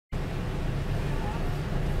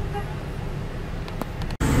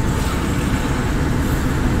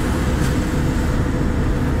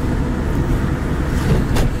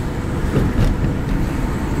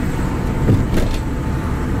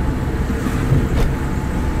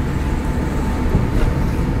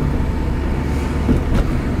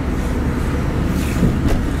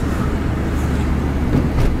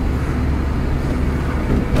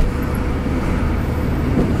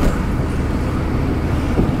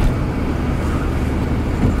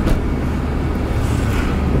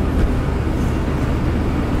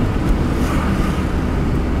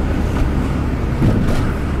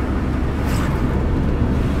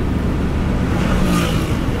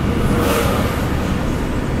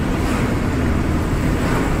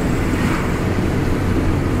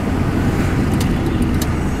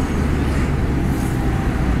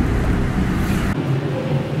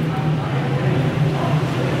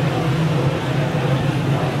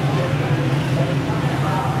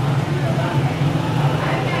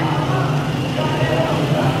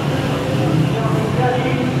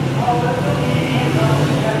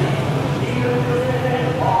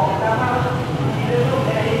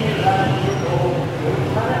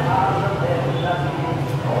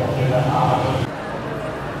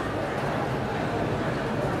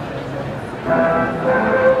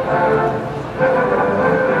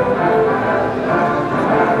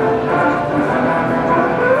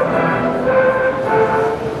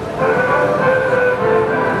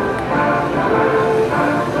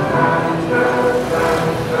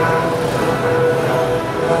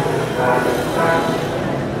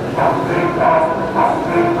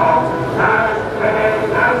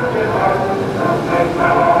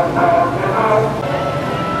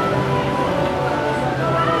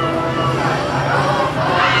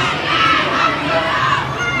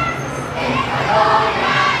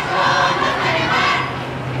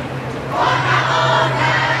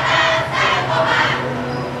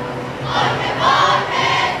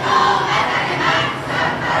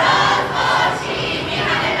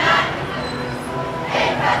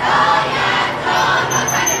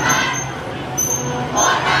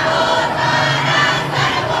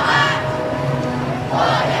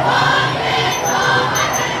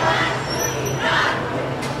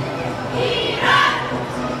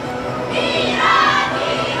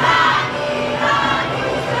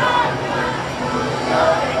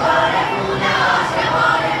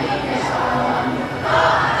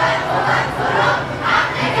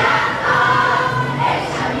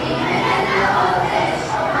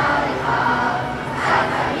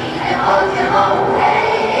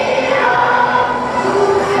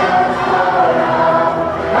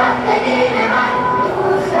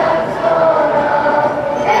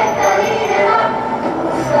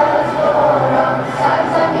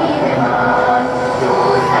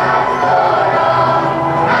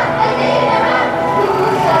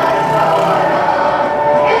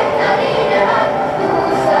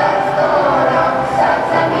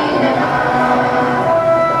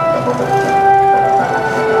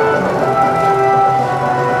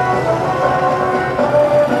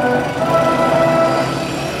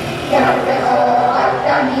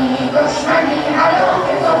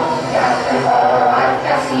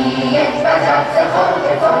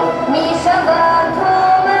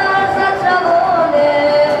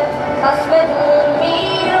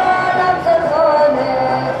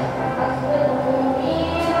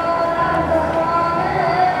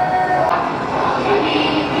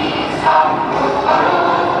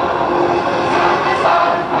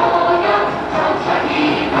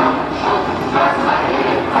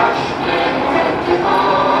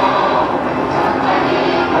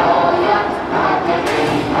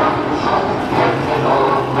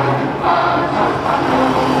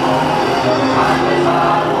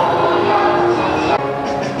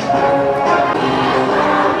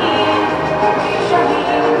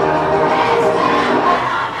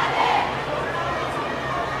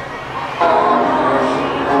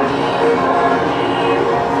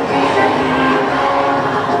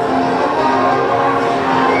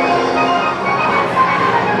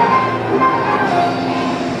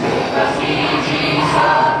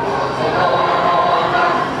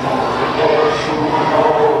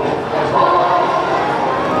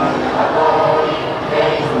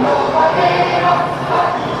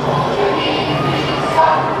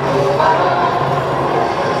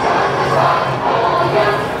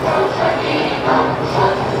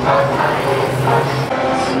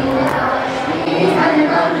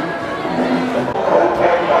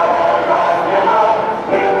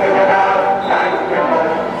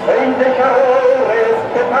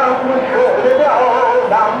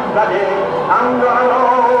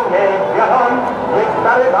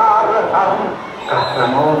برهم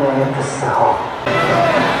قهرمان قصه ها.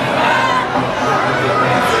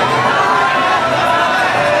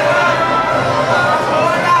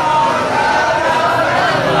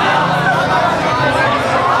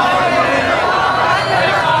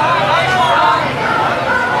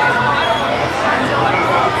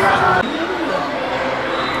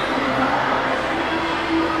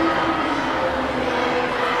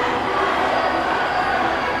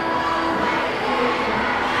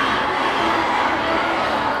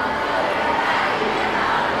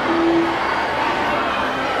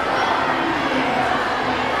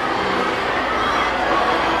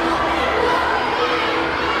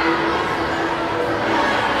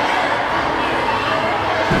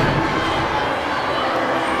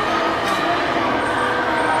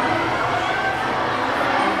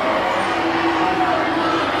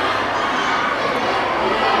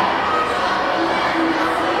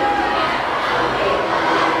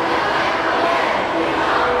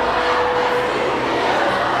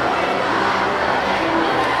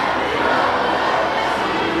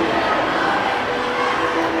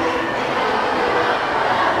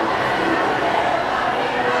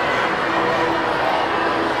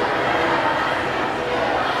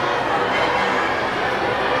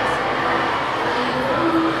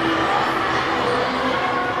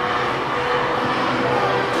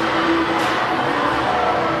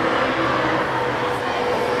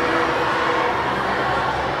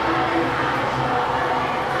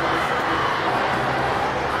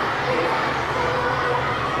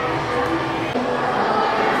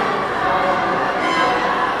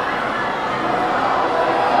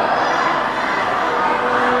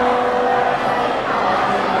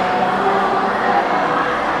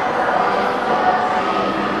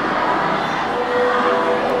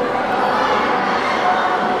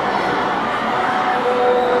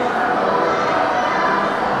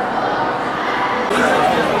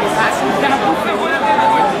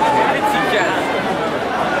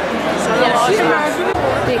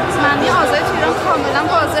 معنی آزادی تو ایران کاملا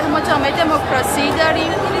واضحه. ما جامعه دموکراسی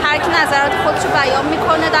داریم، هر کی نظرات خودش رو بیان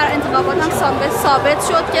میکنه. در انتخابات هم ثابت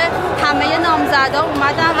شد که همه نامزدا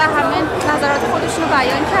اومدن و همه نظرات خودشون رو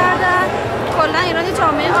بیان کردن. کلا ایران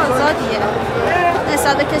جامعه آزادیه.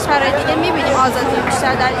 نسبت به کشورهای دیگه میبینیم آزادی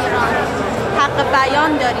بیشتر در ایران، حق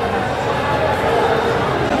بیان داریم.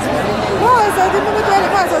 ما آزادیمون رو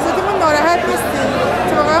داریم، از آزادیمون ناراحت نیستیم،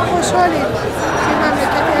 واقعا خوشحالیم که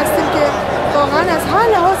مملکتی هستیم که واقعا از هر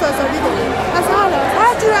لحاظ آزادی داریم، از هر لحاظ،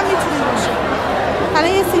 هر جور هم میتونیم باشیم.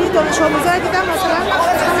 الان یه سری دانش آموزا دیدم مثلا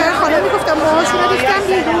خانم میگفتم موهاشون رو ریختن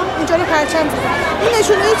بیرون، اینجا رو پرچم زدن. این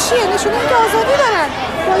نشونه چیه؟ نشونه اینکه آزادی دارن،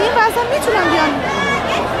 با این وضع میتونن بیان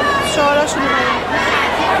شعاراشون رو بیان.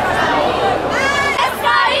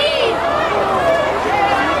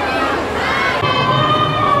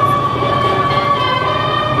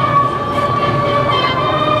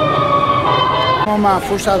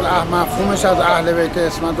 مفهومش از اهل بیت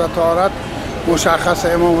عصمت و طهارت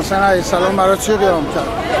مشخصه. امام حسین علیه السلام برای چی قیام کرد؟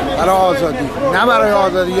 برای آزادی، نه برای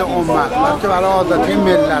آزادی امت، بلکه برای آزادی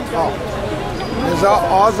ملت ها. لذا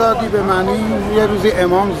آزادی به معنی یه روزی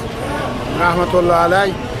امام رحمت الله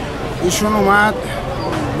علیه ایشون اومد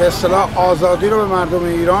به اصطلاح آزادی رو به مردم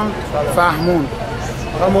ایران فهموند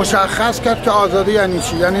و مشخص کرد که آزادی یعنی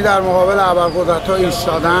چی. یعنی در مقابل ابرقدرت‌ها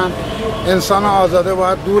ایستادن. انسان آزاده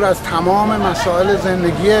باید دور از تمام مسائل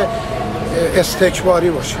زندگی استکباری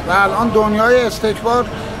باشه و الان دنیای استکبار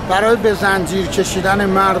برای به زنجیر کشیدن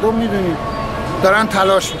مردم میدونید دارن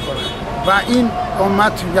تلاش میکنن و این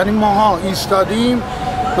امت یعنی ماها ایستادیم.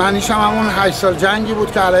 معنیش هم همون 8 سال جنگی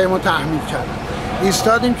بود که علیه ما تحمیل کردن.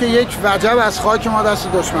 ایستادیم که یک وجب از خاک ما دست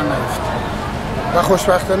دشمن نیفته و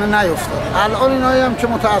خوشبختانه نیفتاد. الان اینایی هم که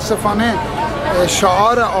متاسفانه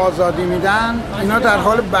شعار آزادی میدن اینا در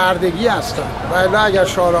حال بردگی هستن و الا اگر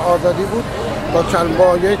شعار آزادی بود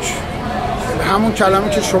با یک همون کلمه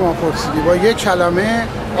که شما پرسیدی، با یک کلمه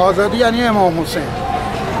آزادی یعنی امام حسین،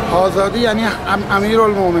 آزادی یعنی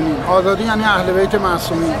امیرالمومنین، آزادی یعنی اهل بیت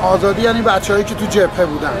معصومین، آزادی یعنی بچه‌هایی که تو جبهه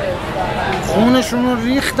بودن خونشون رو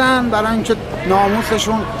ریختن برای اینکه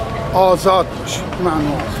ناموسشون آزاد باشه.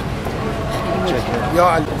 ممنون. یا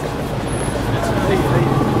علی.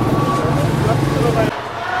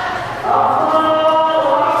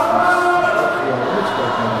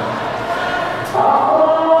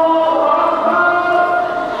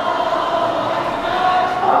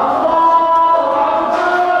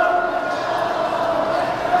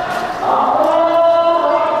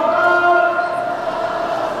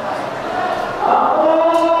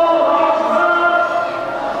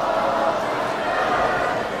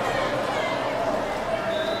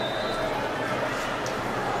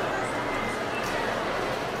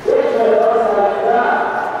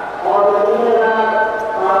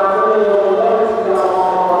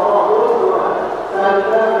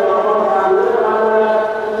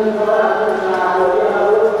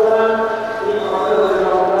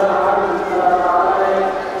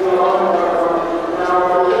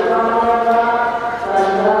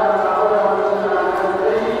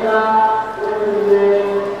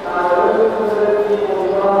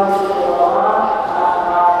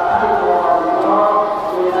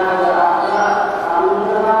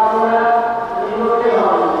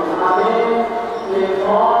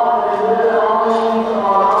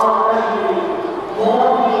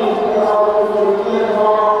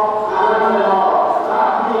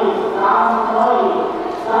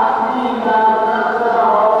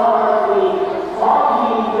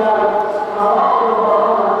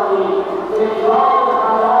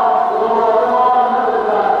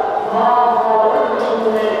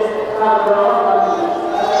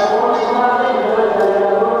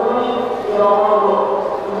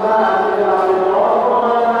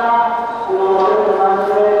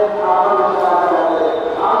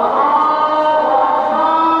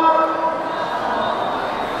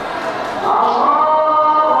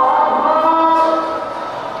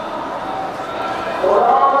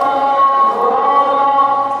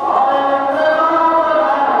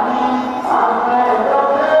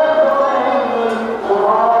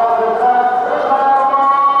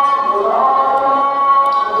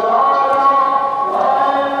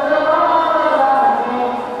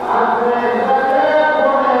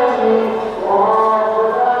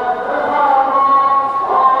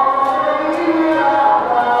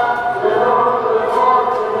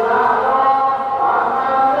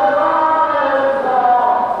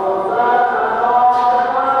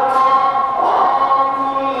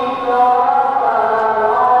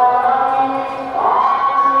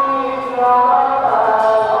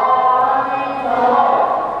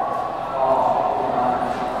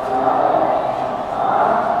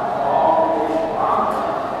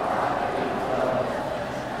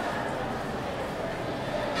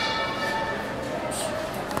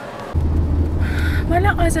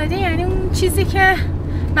 آزادی یعنی اون چیزی که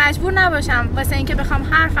مجبور نباشم واسه اینکه بخوام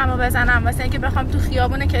حرفمو بزنم، واسه اینکه بخوام تو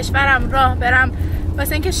خیابون کشورم راه برم،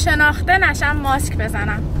 واسه اینکه شناخته نشم ماسک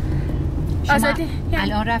بزنم. آزادی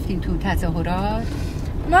الان رفتین تو تظاهرات؟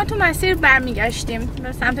 ما تو مسیر برمیگشتیم،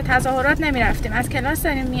 به سمت تظاهرات نمیرفتیم، از کلاس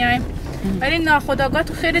داریم میایم، ولی ناخودآگاه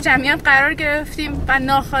تو خیر جمعیت قرار گرفتیم و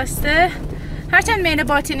ناخواسته، هرچند میل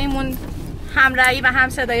باطنیمون هم رأی و هم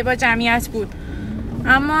صدایی با جمعیت بود،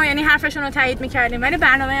 اما یعنی حرفشون رو تایید میکردیم، ولی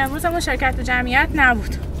برنامه امروزمون شرکت تو جمعیت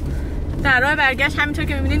نبود. در راه برگشت همینطور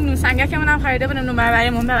که میبینید نون سنگکمون هم خریده بودیم، نون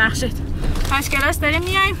بربریمون، ببخشید، از کلاس داریم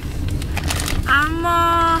میایم،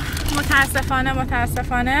 اما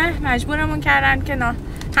متاسفانه مجبورمون کردن که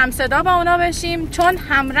هم صدا با اونا بشیم، چون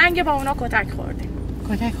هم رنگ با اونا کتک خوردیم.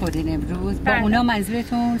 کتک خوردین امروز؟ بله. با اونا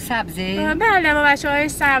منظورتون سبزه؟ بله، با بچه‌های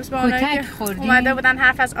سبز، با اونایی که اومده بودن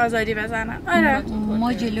حرف از آزادی بزنن. آره،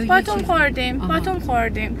 ما جلوی باتوم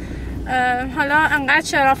خوردیم. حالا انقدر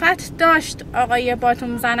شرافت داشت آقای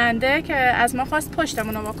باتوم زننده که از ما خواست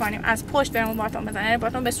پشتمون رو بکنیم، از پشت بهمون باتوم بزنه، یعنی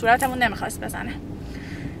باتوم به صورتمون نمیخواست بزنه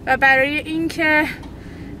و برای اینکه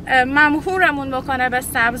ممهورمون بکنه به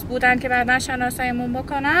سبز بودن که بعداً شناساییمون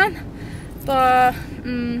بکنن، با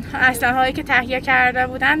اسلحه هایی که تهیه کرده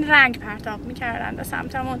بودن رنگ پرتاب میکردن به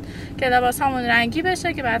سمتمون که لباس همون رنگی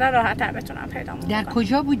بشه که بعدا راحت تر بتونم پیدا کنم. در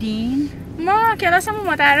کجا بودین؟ ما کلاسمون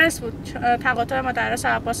مدرس بود، تقاطع مدرس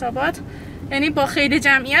عباس آباد، یعنی با خیلی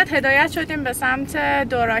جمعیت هدایت شدیم به سمت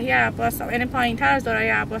دوراهی عباس آباد، یعنی پایین تر از دوراهی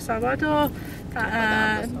عباس آباد و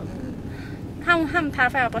هم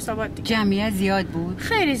طرف عباس آباد دیگه. جمعیت زیاد بود؟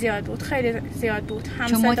 خیلی زیاد بود.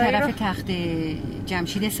 چون ما طرف تخت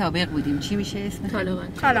جمشید سابق بودیم، چی میشه اسم؟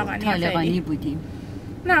 طالقانی بودیم.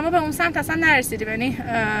 نه، ما به اون سمت اصلا نرسیدیم، یعنی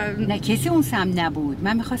نه کسی اون سمت نبود.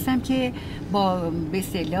 من میخواستم که با به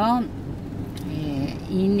اصطلاح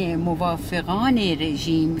این موافقان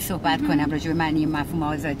رژیم صحبت کنم راجع به معنی مفهوم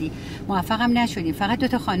آزادی. موفقم نشدیم، فقط 2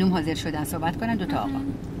 تا خانم حاضر شدن صحبت کنن، 2 تا آقا.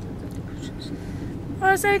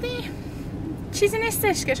 آزادی چیزی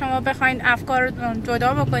نیستش که شما بخواید افکار رو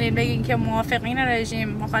جدا بکنید، بگین که موافقین رژیم،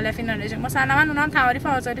 مخالفین رژیم. مسلماً اونا هم تعریف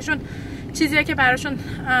آزادیشون چیزیه که براشون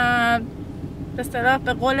به اصطلاح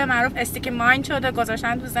به قول معروف استیک مایند شده،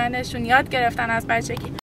 گذاشتن تو ذهنشون، یاد گرفتن از بچگی.